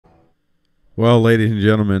Well, ladies and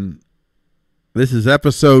gentlemen, this is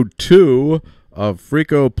episode 2 of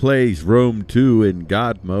Freeqo Plays Rome 2 in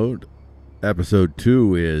God mode. Episode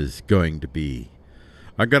 2 is going to be,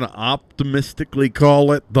 I'm going to optimistically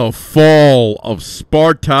call it the Fall of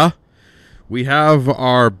Sparta. We have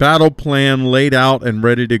our battle plan laid out and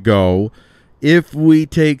ready to go. If we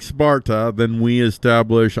take Sparta, then we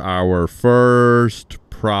establish our first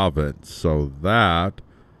province. So that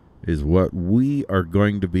is what we are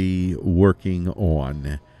going to be working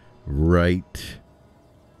on right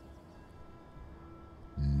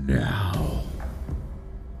now.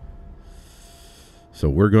 So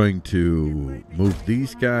we're going to move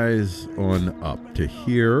these guys on up to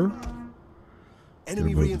here.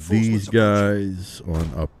 Enemy Move these guys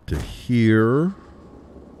on up to here.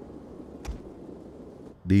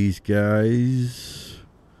 These guys.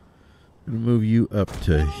 I'm going to move you up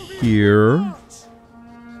to here.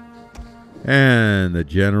 And the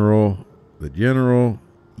general,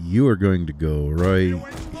 you are going to go right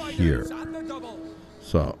here.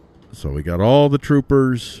 So we got all the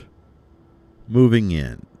troopers moving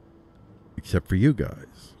in, except for you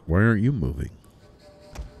guys. Why aren't you moving?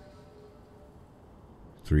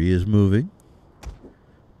 3 is moving.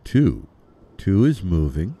 2 is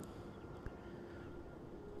moving.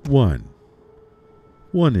 1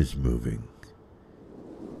 is moving.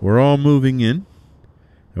 We're all moving in.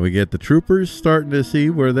 And we get the troopers starting to see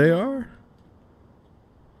where they are.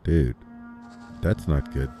 Dude, that's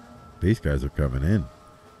not good. These guys are coming in.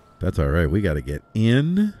 That's all right. We got to get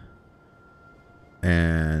in.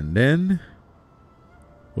 And then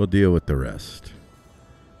we'll deal with the rest.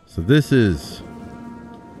 So this is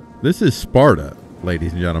Sparta,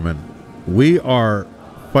 ladies and gentlemen. We are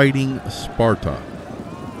fighting Sparta.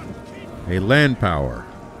 A land power.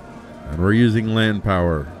 And we're using land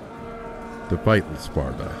power to fight with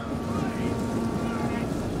Sparta.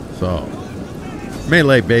 So,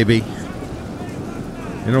 melee, baby.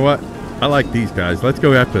 You know what? I like these guys. Let's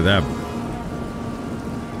go after them.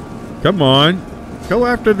 Come on. Go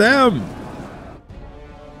after them.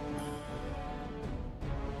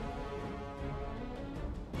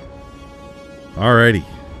 Alrighty.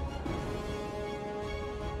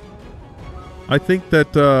 I think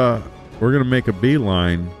that we're going to make a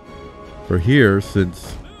beeline for here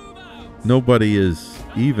since nobody is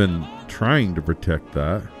even trying to protect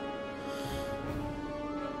that.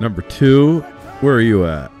 Number 2, where are you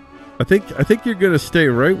at? I think you're going to stay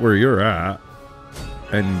right where you're at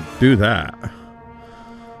and do that.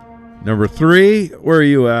 Number 3, where are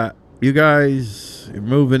you at? You guys are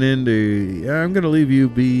moving into... Yeah, I'm going to leave you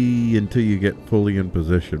be until you get fully in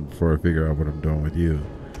position before I figure out what I'm doing with you.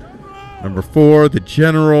 Number 4, the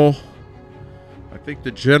general. I think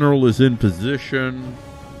the general is in position.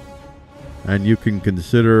 And you can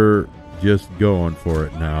consider just going for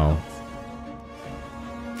it now.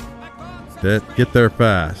 Get there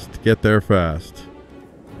fast. Get there fast.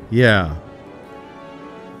 Yeah.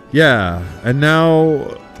 Yeah. And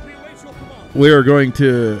now we're going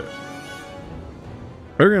to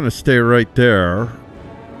stay right there.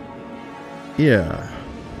 Yeah.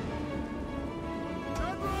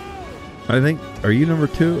 I think, are you number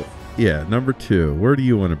 2? Yeah, number 2. Where do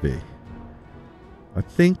you want to be? I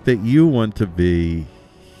think that you want to be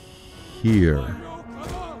here.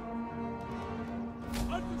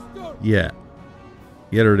 Yeah.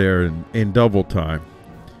 Get her there in double time.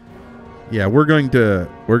 Yeah, we're going to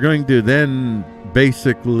then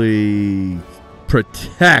basically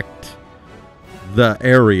protect the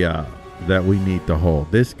area that we need to hold.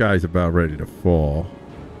 This guy's about ready to fall.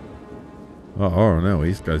 Oh no,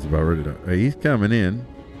 this guy's about ready to... he's coming in.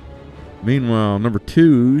 Meanwhile, number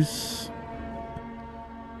 2's...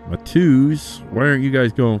 My 2's, why aren't you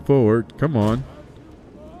guys going forward? Come on.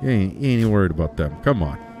 You ain't worried about them. Come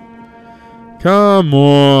on. Come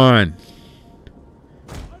on.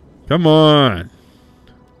 Come on.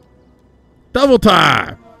 Double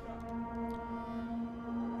time.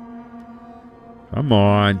 Come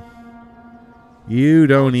on. You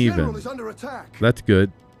don't even. That's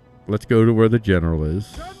good. Let's go to where the general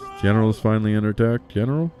is. General is finally under attack.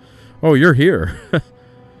 General? Oh, you're here.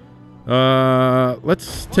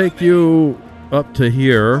 Let's take you up to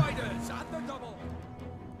here.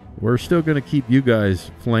 We're still going to keep you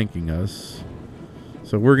guys flanking us.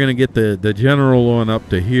 So we're going to get the general on up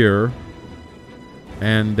to here.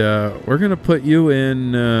 And we're going to put you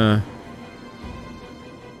in...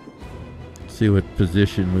 see what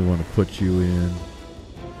position we want to put you in.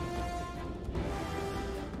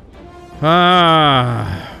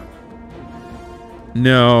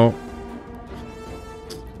 No.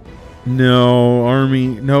 No, army.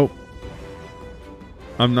 Nope.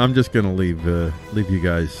 I'm just gonna leave you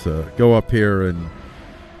guys go up here and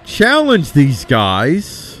challenge these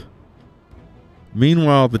guys.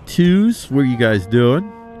 Meanwhile, the twos, what are you guys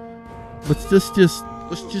doing? Let's just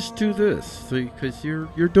do this, because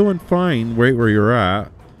you're doing fine right where you're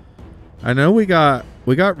at. I know we got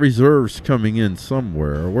reserves coming in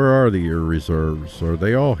somewhere. Where are your reserves? Are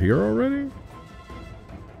they all here already?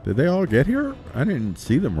 Did they all get here? I didn't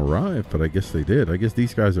see them arrive, but I guess they did. I guess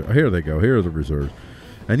these guys are here. They go. Here are the reserves.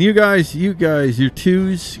 And you guys, your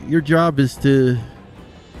twos, your job is to.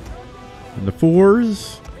 And the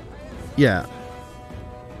fours, yeah.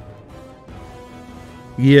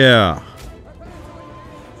 Yeah.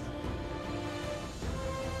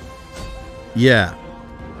 Yeah.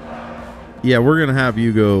 Yeah, we're going to have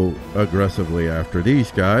you go aggressively after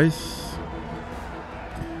these guys.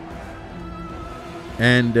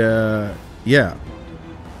 And, yeah.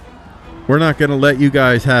 We're not going to let you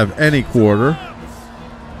guys have any quarter.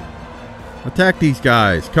 Attack these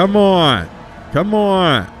guys. Come on. Come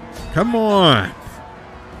on. Come on.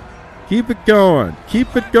 Keep it going.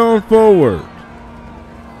 Keep it going forward.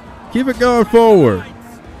 Keep it going forward.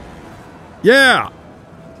 Yeah.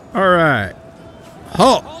 All right.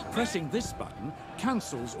 Halt. Pressing this button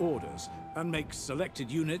cancels orders and makes selected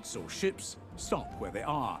units or ships stop where they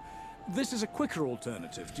are. This is a quicker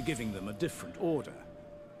alternative to giving them a different order.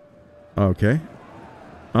 Okay.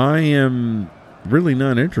 I am really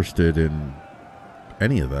not interested in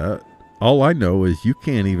any of that. All I know is you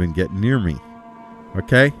can't even get near me.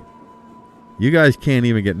 Okay? You guys can't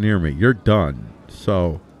even get near me. You're done.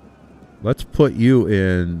 So, let's put you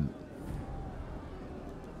in.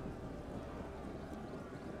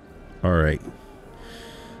 All right.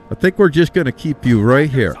 I think we're just going to keep you right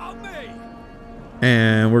here.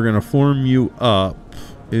 And we're going to form you up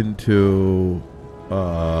into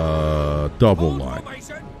double line.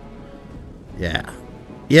 Yeah.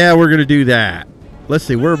 Yeah, we're going to do that. Let's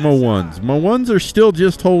see, where are my ones? My ones are still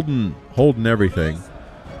just holding everything.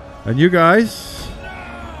 And you guys,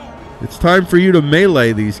 it's time for you to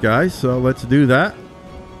melee these guys, so let's do that.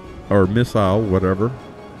 Or missile, whatever.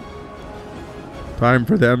 Time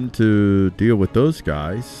for them to deal with those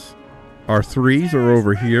guys. Our threes are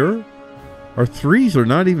over here. Our threes are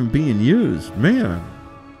not even being used. Man.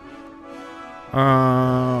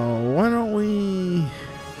 Why don't we...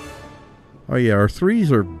 Oh, yeah, our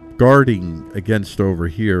threes are guarding against over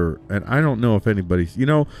here. And I don't know if anybody's... You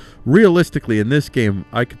know, realistically, in this game,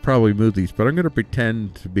 I could probably move these. But I'm going to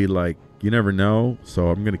pretend to be like, you never know. So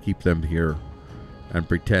I'm going to keep them here. And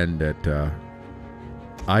pretend that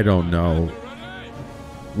I don't know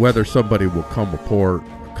whether somebody will come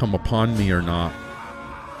upon me or not.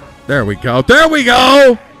 There we go. There we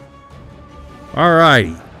go. All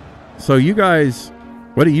right. So you guys,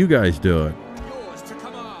 what are you guys doing? Yours to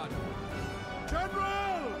command.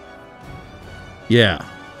 General! Yeah.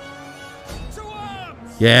 To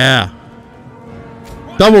arms! Yeah.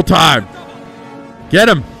 Double time. Get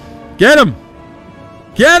him. Get him.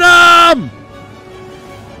 Get him.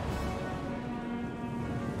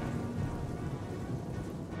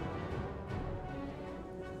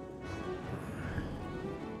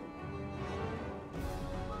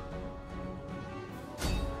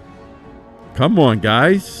 Come on,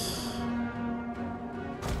 guys.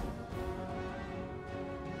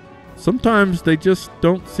 Sometimes they just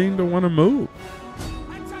don't seem to want to move.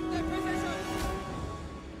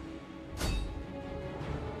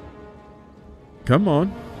 Come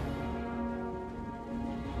on.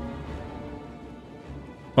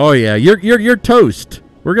 Oh yeah, you're toast.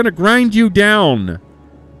 We're gonna grind you down.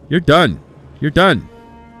 You're done. You're done.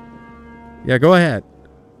 Yeah, go ahead.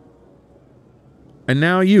 And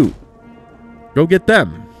now you. Go get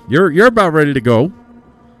them. You're about ready to go.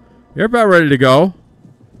 You're about ready to go.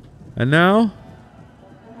 And now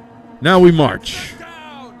we march.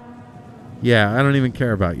 Yeah, I don't even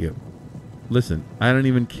care about you. Listen, I don't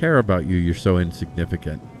even care about you. You're so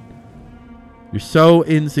insignificant. You're so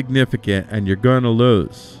insignificant and you're going to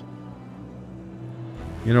lose.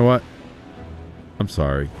 You know what? I'm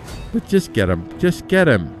sorry. But just get him. Just get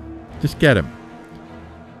him. Just get him.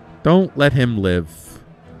 Don't let him live.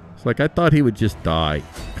 It's like I thought he would just die.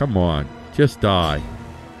 Come on. Just die.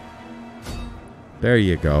 There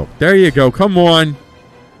you go. There you go. Come on.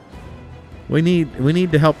 We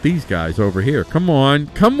need to help these guys over here. Come on.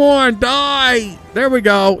 Come on. Die. There we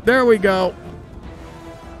go. There we go.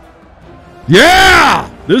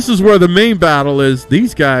 Yeah! This is where the main battle is.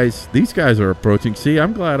 These guys are approaching. See,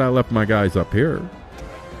 I'm glad I left my guys up here.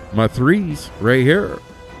 My threes right here.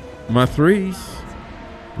 My threes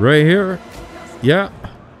right here. Yeah.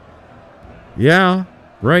 Yeah.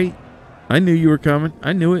 Right I knew you were coming.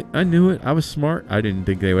 I knew it. I knew it. I was smart. I didn't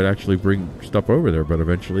think they would actually bring stuff over there, but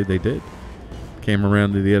eventually they did. Came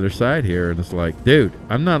around to the other side here, and it's like, dude,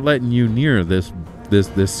 I'm not letting you near this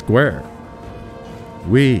square.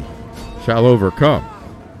 We shall overcome.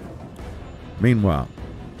 Meanwhile,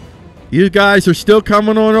 you guys are still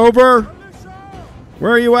coming on over?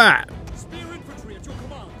 Where are you at?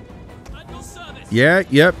 Yeah,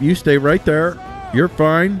 yep, you stay right there. You're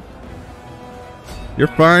fine. You're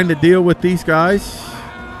fine to deal with these guys.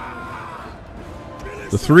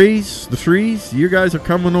 The threes, you guys are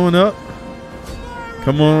coming on up.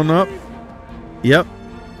 Come on up. Yep.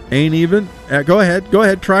 Ain't even. Go ahead.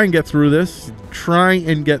 Try and get through this. Try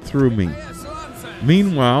and get through me.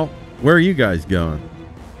 Meanwhile, where are you guys going?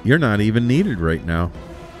 You're not even needed right now.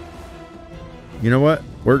 You know what?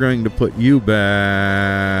 We're going to put you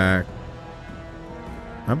back.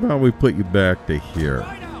 How about we put you back to here?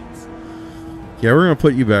 Yeah, we're going to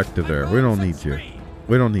put you back to there. We don't need you.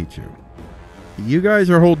 We don't need you. You guys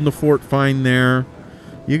are holding the fort fine there.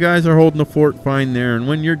 You guys are holding the fort fine there. And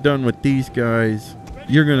when you're done with these guys,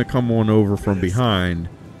 you're going to come on over from behind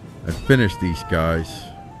and finish these guys.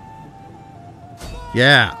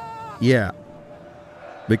 Yeah. Yeah.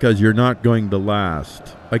 Because you're not going to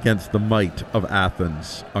last against the might of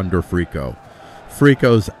Athens under Freeqo.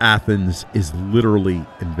 Freeqo's Athens is literally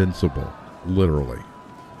invincible. Literally.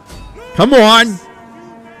 Come on!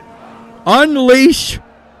 Unleash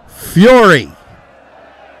fury!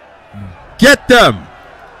 Get them!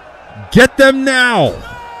 Get them now!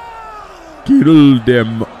 Kill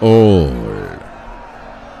them all.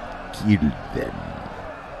 Kill them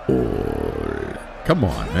all. Come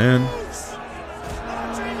on, man.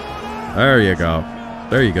 There you go.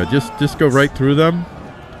 There you go. Just go right through them.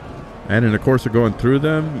 And in the course of going through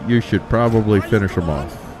them, you should probably finish them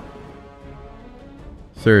off.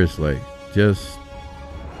 Seriously. Just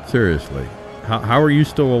seriously. How are you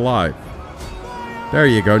still alive? There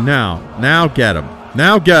you go. Now get them.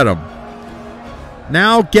 Now get them.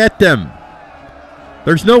 Now get them.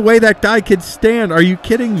 There's no way that guy can stand. Are you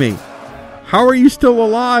kidding me? How are you still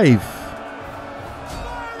alive?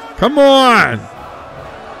 Come on.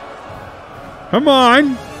 Come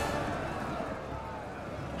on.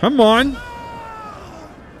 Come on.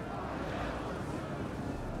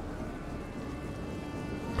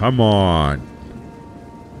 Come on.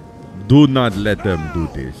 Do not let them do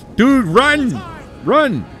this. Dude, run.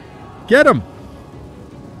 Run. Get him.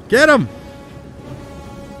 Get him.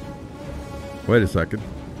 Wait a second.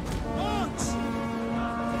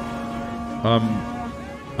 I'm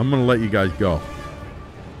going to let you guys go.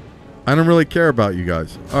 I don't really care about you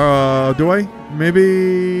guys. Do I?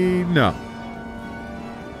 Maybe no.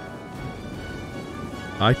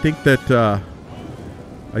 I think that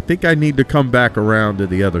I think I need to come back around to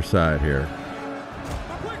the other side here.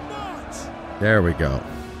 There we go.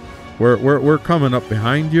 We're coming up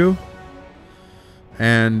behind you.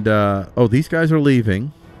 And oh, these guys are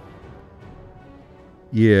leaving.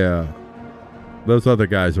 Yeah. Those other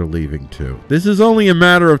guys are leaving too. This is only a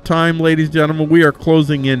matter of time, ladies and gentlemen. We are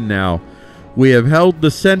closing in now. We have held the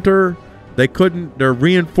center. Their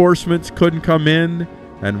reinforcements couldn't come in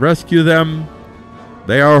and rescue them.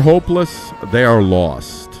 They are hopeless. They are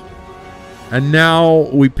lost. And now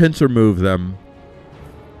we pincer move them.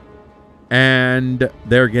 And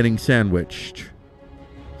they're getting sandwiched.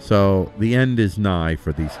 So the end is nigh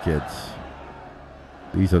for these kids.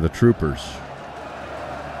 These are the troopers.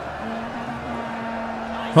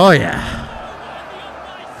 Oh, yeah.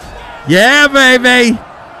 Yeah, baby.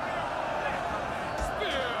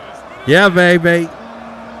 Yeah, baby.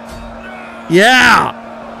 Yeah.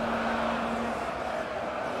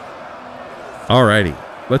 Alrighty.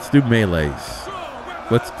 Let's do melees.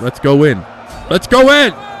 Let's go in. Let's go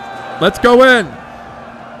in. Let's go in.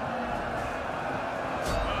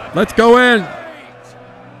 Let's go in.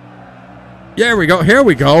 There we go. Here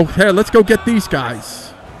we go. Here, let's go get these guys.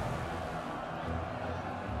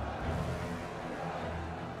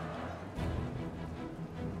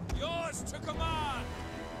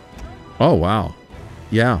 Oh, wow.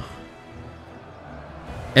 Yeah.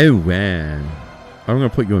 Oh, man. I'm going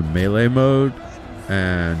to put you in melee mode.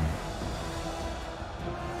 And...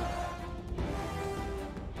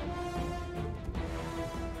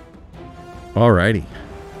 alrighty.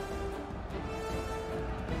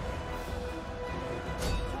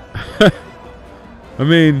 I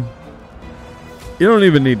mean, you don't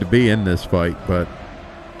even need to be in this fight, but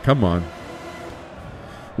come on.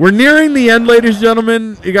 We're nearing the end, ladies and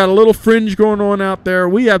gentlemen. You got a little fringe going on out there.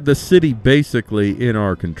 We have the city basically in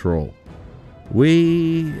our control.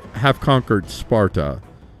 We have conquered Sparta.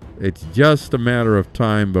 It's just a matter of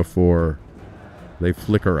time before they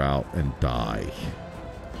flicker out and die.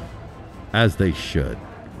 As they should.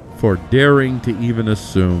 For daring to even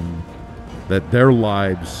assume that their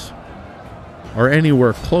lives are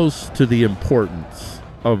anywhere close to the importance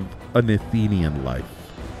of an Athenian life.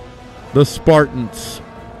 The Spartans,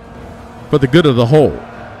 for the good of the whole,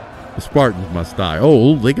 the Spartans must die.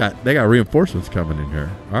 Oh, they got reinforcements coming in here.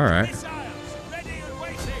 All right.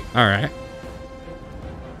 All right.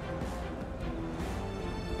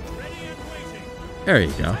 There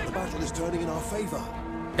you go. The battle is turning in our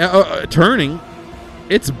favor. Turning?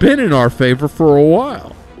 It's been in our favor for a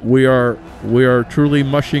while. We are truly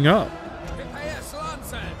mushing up.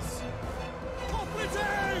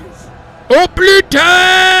 Oplites!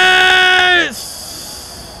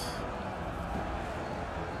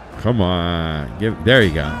 Come on. There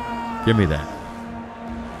you go. Give me that.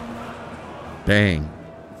 Dang.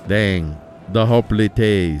 The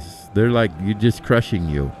Hoplites. They're like, you're just crushing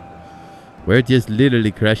you. We're just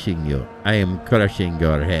literally crushing you. I am crushing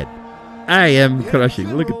your head. I am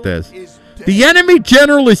crushing. Look at this. The enemy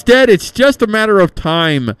general is dead. It's just a matter of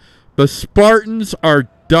time. The Spartans are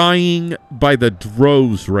dying by the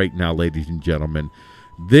droves right now, ladies and gentlemen.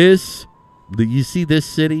 You see this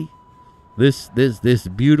city? This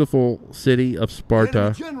beautiful city of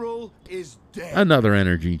Sparta. Another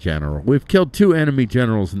energy general. We've killed 2 enemy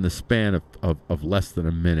generals in the span of less than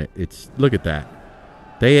a minute. Look at that.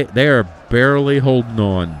 They are barely holding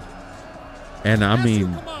on. And I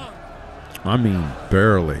mean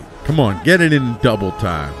barely. Come on, get it in double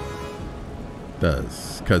time.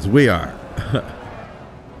 Because we are.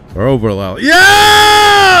 We're over level.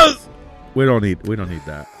 Yes! We don't need that. We don't need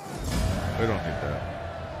that.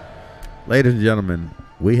 Ladies and gentlemen,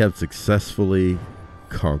 we have successfully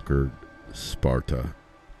conquered Sparta.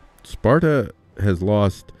 Sparta has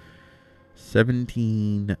lost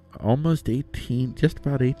 17, almost 18, just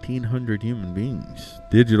about 1,800 human beings,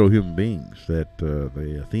 digital human beings that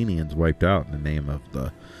the Athenians wiped out in the name of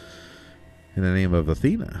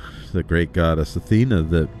Athena, the great goddess Athena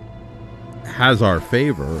that has our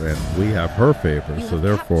favor and we have her favor, so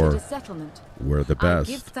therefore we're the best.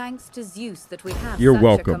 Give thanks to Zeus that we have You're such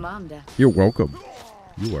welcome. a commander. You're welcome.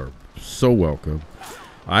 You are so welcome.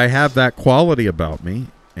 I have that quality about me,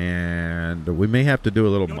 and we may have to do a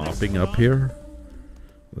little mopping up here.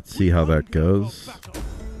 Let's see how that goes.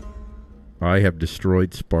 I have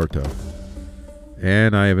destroyed Sparta,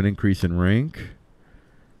 and I have an increase in rank.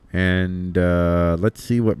 And let's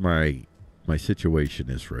see what my situation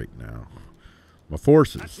is right now. My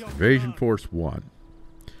forces, invasion force 1.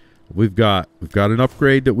 We've got an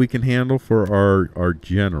upgrade that we can handle for our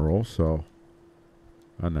general, so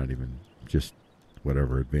I'm not even just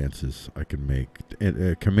whatever advances I can make.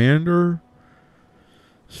 Commander,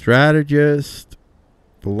 strategist,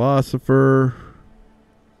 philosopher,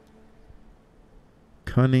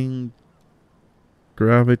 cunning,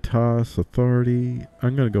 gravitas, authority.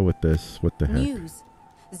 I'm gonna go with this. What the heck? News.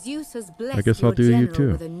 Zeus has blessed I guess I'll do you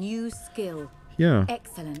too. with a new skill. Yeah.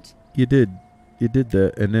 Excellent. You did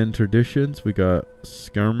that. And then traditions, we got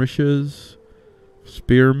skirmishes,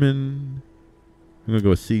 spearmen. I'm going to go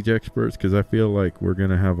with siege experts because I feel like we're going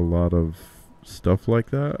to have a lot of stuff like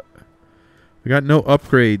that. We got no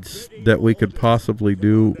upgrades that we could possibly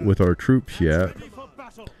do with our troops yet.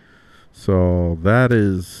 So that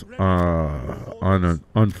is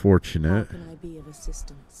unfortunate. How can I be of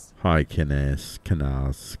assistance? Hi, Canas.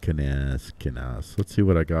 Let's see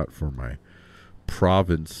what I got for my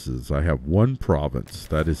provinces. I have 1 province.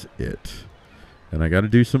 That is it. And I got to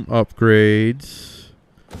do some upgrades.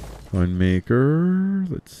 Winemaker.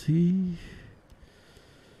 Let's see.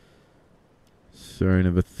 Sign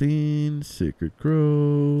of Athene. Sacred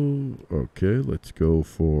Grove. Okay, let's go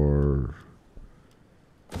for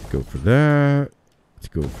that. Let's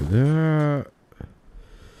go for that.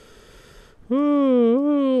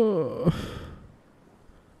 Oh.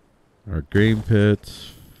 Our grain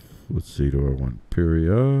pits. Let's see. Do I want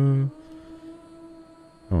Pyria?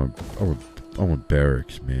 I want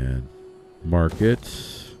barracks, man.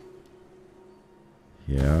 Markets.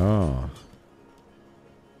 Yeah.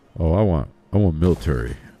 Oh, I want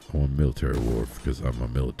military. I want military wharf because I'm a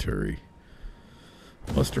military.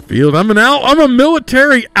 Muster field. I'm a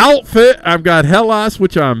military outfit. I've got Hellas,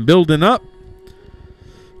 which I'm building up.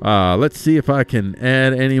 Let's see if I can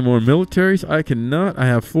add any more militaries. I cannot. I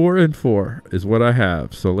have 4 and 4 is what I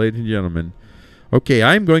have. So, ladies and gentlemen, okay,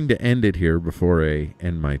 I'm going to end it here before I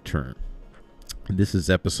end my turn. And this is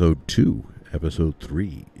episode 2. Episode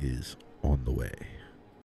 3 is on the way.